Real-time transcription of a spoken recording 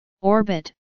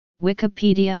Orbit,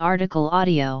 Wikipedia article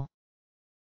audio.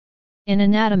 In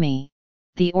anatomy,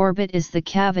 the orbit is the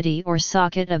cavity or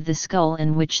socket of the skull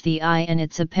in which the eye and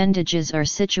its appendages are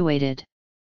situated.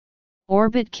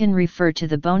 Orbit can refer to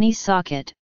the bony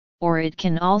socket, or it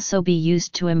can also be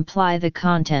used to imply the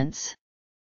contents.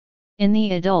 In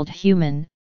the adult human,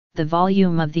 the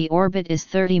volume of the orbit is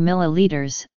 30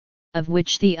 milliliters, of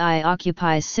which the eye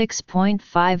occupies 6.5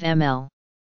 ml.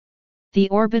 The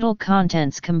orbital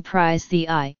contents comprise the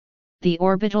eye, the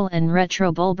orbital and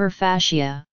retrobulbar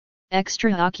fascia,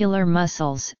 extraocular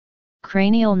muscles,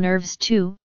 cranial nerves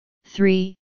 2,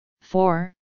 3,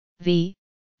 4, V,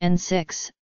 and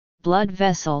 6, blood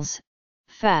vessels,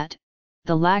 fat,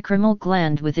 the lacrimal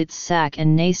gland with its sac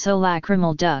and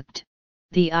nasolacrimal duct,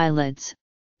 the eyelids,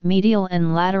 medial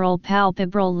and lateral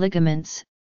palpebral ligaments,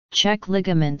 check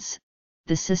ligaments,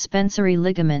 the suspensory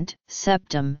ligament,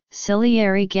 septum,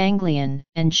 ciliary ganglion,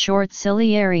 and short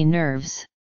ciliary nerves.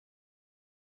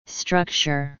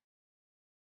 Structure.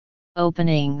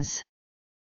 Openings.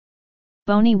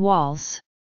 Bony walls.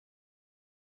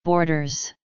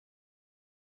 Borders.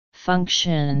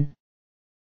 Function.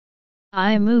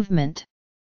 Eye movement.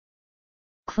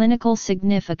 Clinical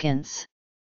significance.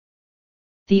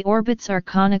 The orbits are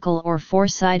conical or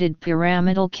four-sided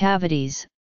pyramidal cavities,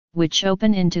 which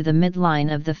open into the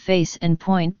midline of the face and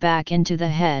point back into the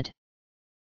head.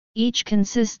 Each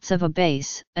consists of a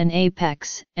base, an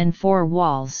apex, and four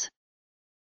walls.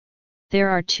 There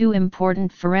are two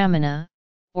important foramina,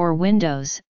 or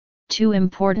windows, two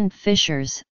important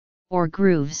fissures, or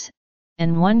grooves,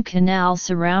 and one canal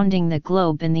surrounding the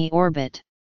globe in the orbit.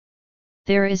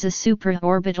 There is a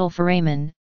supraorbital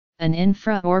foramen, an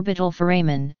infraorbital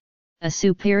foramen, a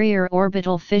superior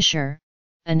orbital fissure,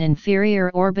 an inferior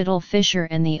orbital fissure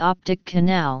and the optic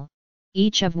canal,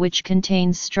 each of which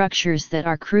contains structures that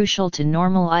are crucial to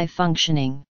normal eye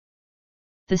functioning.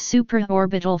 The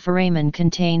supraorbital foramen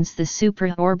contains the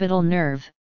supraorbital nerve,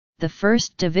 the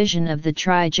first division of the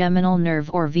trigeminal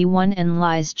nerve or V1, and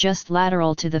lies just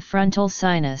lateral to the frontal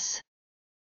sinus.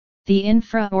 The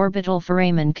infraorbital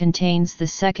foramen contains the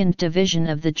second division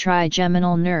of the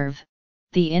trigeminal nerve,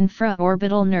 the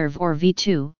infraorbital nerve or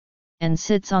V2, and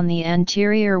sits on the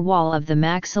anterior wall of the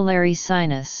maxillary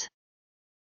sinus.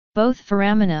 Both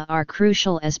foramina are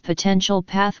crucial as potential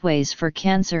pathways for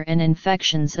cancer and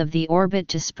infections of the orbit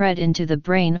to spread into the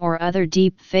brain or other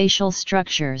deep facial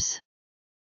structures.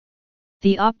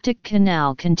 The optic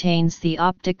canal contains the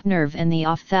optic nerve and the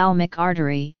ophthalmic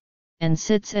artery, and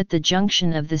sits at the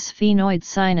junction of the sphenoid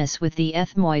sinus with the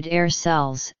ethmoid air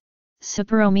cells,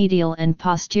 superomedial and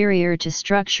posterior to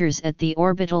structures at the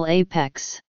orbital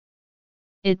apex.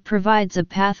 It provides a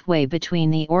pathway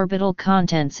between the orbital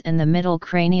contents and the middle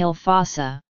cranial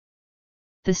fossa.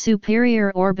 The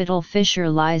superior orbital fissure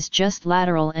lies just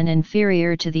lateral and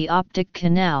inferior to the optic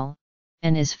canal,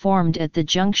 and is formed at the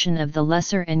junction of the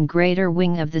lesser and greater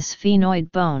wing of the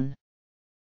sphenoid bone.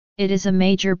 It is a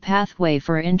major pathway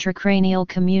for intracranial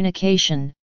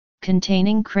communication,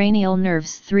 containing cranial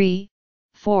nerves 3,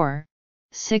 4,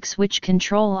 6 which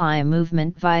control eye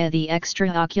movement via the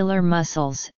extraocular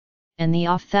muscles, and the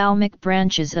ophthalmic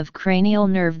branches of cranial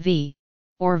nerve V,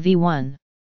 or V1.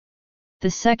 The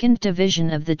second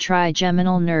division of the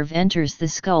trigeminal nerve enters the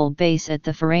skull base at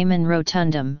the foramen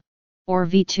rotundum, or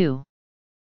V2.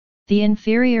 The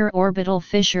inferior orbital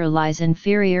fissure lies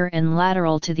inferior and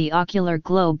lateral to the ocular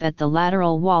globe at the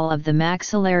lateral wall of the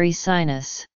maxillary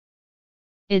sinus.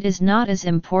 It is not as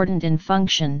important in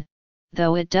function,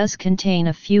 though it does contain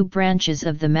a few branches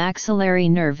of the maxillary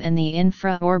nerve and the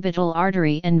infraorbital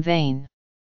artery and vein.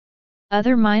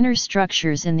 Other minor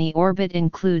structures in the orbit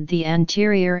include the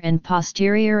anterior and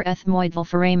posterior ethmoidal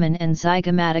foramen and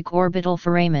zygomatic orbital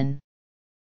foramen.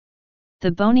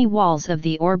 The bony walls of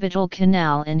the orbital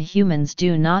canal in humans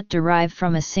do not derive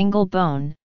from a single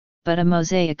bone, but a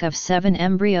mosaic of 7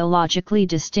 embryologically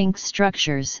distinct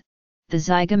structures: the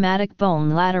zygomatic bone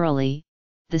laterally,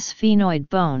 the sphenoid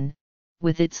bone,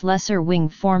 with its lesser wing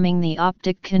forming the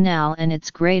optic canal and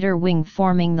its greater wing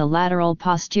forming the lateral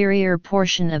posterior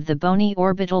portion of the bony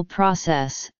orbital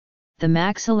process, the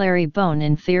maxillary bone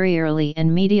inferiorly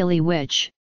and medially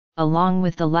which, along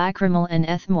with the lacrimal and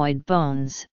ethmoid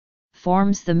bones,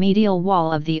 forms the medial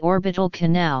wall of the orbital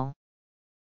canal.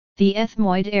 The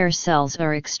ethmoid air cells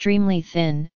are extremely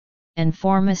thin, and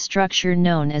form a structure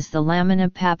known as the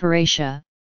lamina papyracea,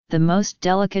 the most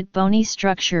delicate bony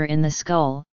structure in the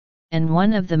skull, and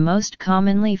one of the most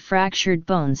commonly fractured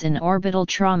bones in orbital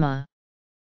trauma.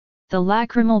 The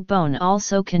lacrimal bone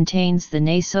also contains the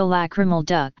nasolacrimal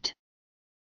duct.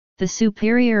 The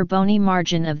superior bony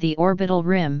margin of the orbital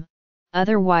rim,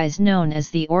 otherwise known as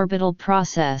the orbital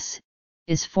process,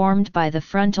 is formed by the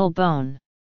frontal bone.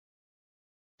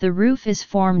 The roof is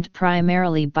formed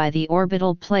primarily by the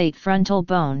orbital plate frontal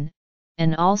bone,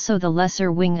 and also the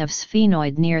lesser wing of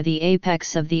sphenoid near the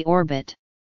apex of the orbit.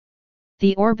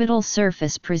 The orbital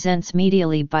surface presents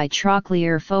medially by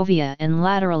trochlear fovea and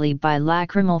laterally by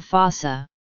lacrimal fossa.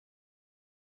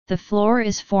 The floor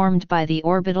is formed by the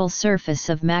orbital surface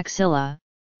of maxilla,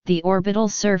 the orbital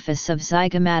surface of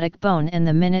zygomatic bone and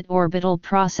the minute orbital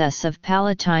process of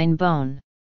palatine bone.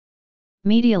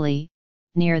 Medially,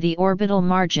 near the orbital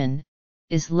margin,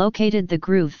 is located the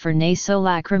groove for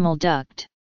nasolacrimal duct.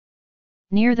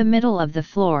 Near the middle of the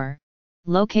floor,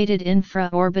 located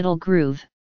infraorbital groove,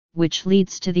 which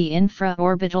leads to the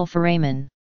infraorbital foramen.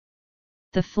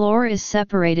 The floor is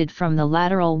separated from the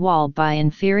lateral wall by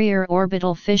inferior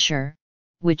orbital fissure,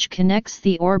 which connects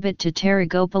the orbit to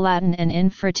pterygopalatin and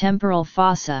infratemporal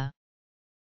fossa.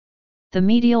 The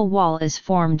medial wall is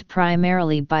formed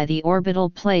primarily by the orbital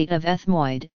plate of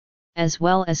ethmoid, as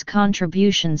well as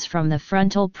contributions from the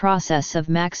frontal process of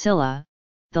maxilla,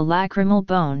 the lacrimal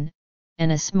bone,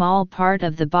 and a small part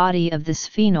of the body of the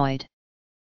sphenoid.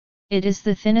 It is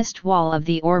the thinnest wall of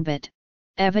the orbit,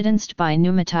 evidenced by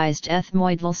pneumatized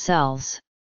ethmoidal cells.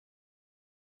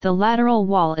 The lateral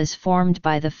wall is formed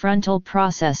by the frontal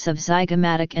process of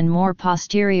zygomatic and more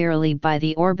posteriorly by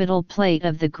the orbital plate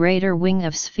of the greater wing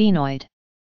of sphenoid.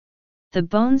 The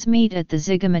bones meet at the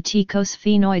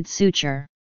zygomaticosphenoid suture.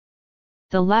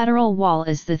 The lateral wall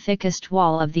is the thickest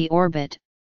wall of the orbit,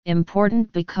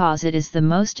 important because it is the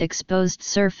most exposed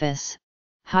surface,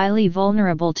 highly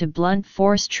vulnerable to blunt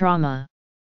force trauma.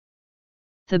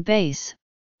 The base,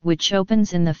 which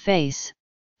opens in the face,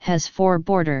 has 4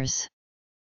 borders.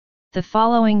 The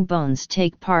following bones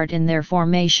take part in their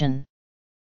formation.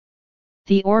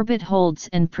 The orbit holds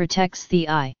and protects the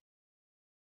eye.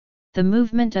 The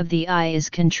movement of the eye is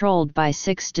controlled by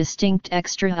 6 distinct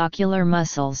extraocular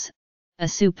muscles, a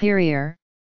superior,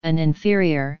 an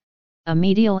inferior, a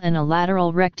medial and a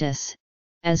lateral rectus,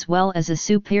 as well as a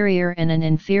superior and an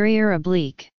inferior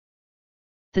oblique.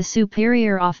 The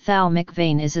superior ophthalmic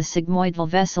vein is a sigmoidal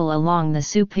vessel along the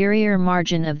superior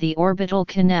margin of the orbital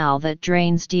canal that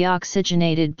drains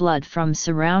deoxygenated blood from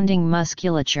surrounding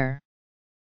musculature.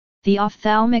 The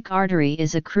ophthalmic artery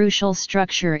is a crucial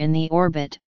structure in the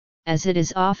orbit, as it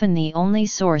is often the only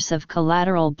source of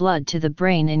collateral blood to the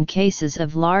brain in cases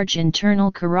of large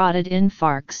internal carotid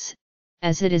infarcts,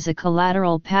 as it is a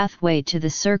collateral pathway to the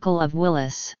circle of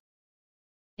Willis.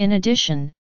 In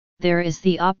addition, there is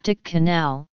the optic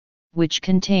canal, which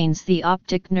contains the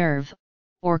optic nerve,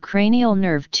 or cranial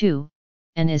nerve too,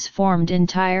 and is formed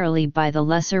entirely by the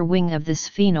lesser wing of the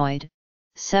sphenoid,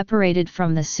 separated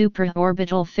from the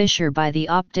supraorbital fissure by the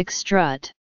optic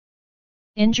strut.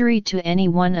 Injury to any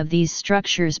one of these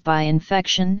structures by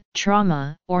infection,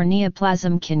 trauma, or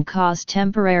neoplasm can cause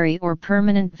temporary or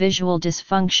permanent visual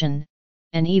dysfunction,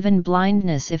 and even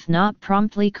blindness if not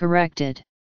promptly corrected.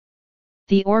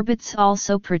 The orbits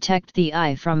also protect the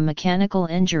eye from mechanical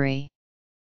injury.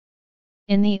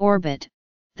 In the orbit,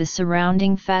 the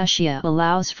surrounding fascia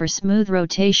allows for smooth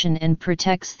rotation and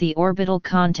protects the orbital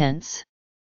contents.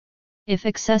 If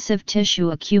excessive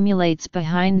tissue accumulates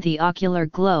behind the ocular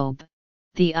globe,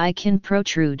 the eye can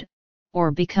protrude,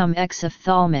 or become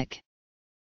exophthalmic.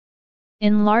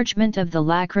 Enlargement of the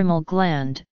lacrimal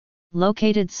gland,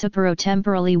 located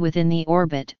superotemporally within the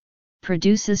orbit,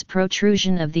 produces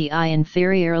protrusion of the eye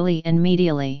inferiorly and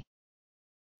medially.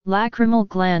 Lacrimal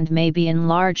gland may be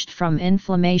enlarged from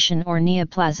inflammation or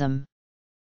neoplasm.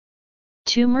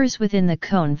 Tumors within the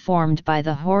cone formed by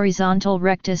the horizontal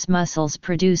rectus muscles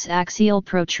produce axial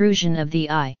protrusion of the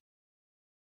eye.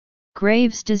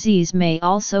 Graves' disease may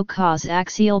also cause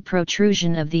axial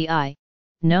protrusion of the eye,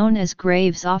 known as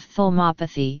Graves'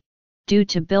 ophthalmopathy, due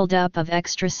to buildup of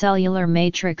extracellular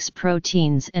matrix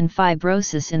proteins and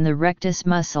fibrosis in the rectus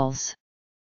muscles.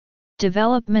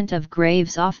 Development of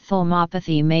Graves'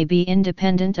 ophthalmopathy may be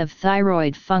independent of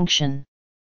thyroid function.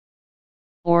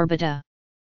 Orbita.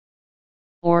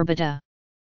 Orbita.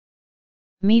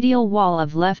 Medial wall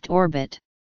of left orbit.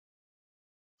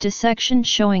 Dissection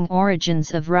showing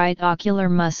origins of right ocular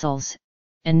muscles,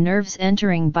 and nerves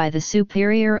entering by the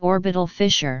superior orbital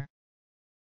fissure.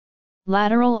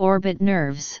 Lateral orbit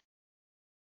nerves.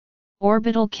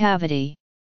 Orbital cavity.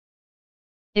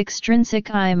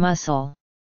 Extrinsic eye muscle.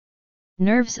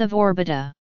 Nerves of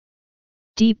orbita.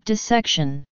 Deep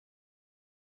dissection.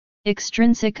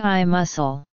 Extrinsic eye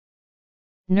muscle.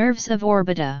 Nerves of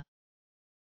orbita.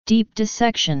 Deep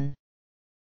dissection.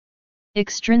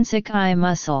 Extrinsic eye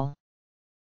muscle.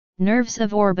 Nerves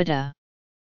of orbita.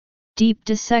 Deep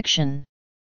dissection.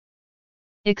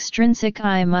 Extrinsic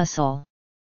eye muscle.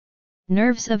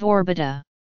 Nerves of orbita.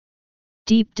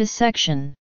 Deep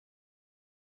dissection.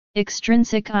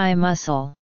 Extrinsic eye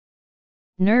muscle.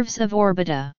 Nerves of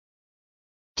orbita.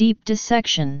 Deep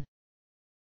dissection.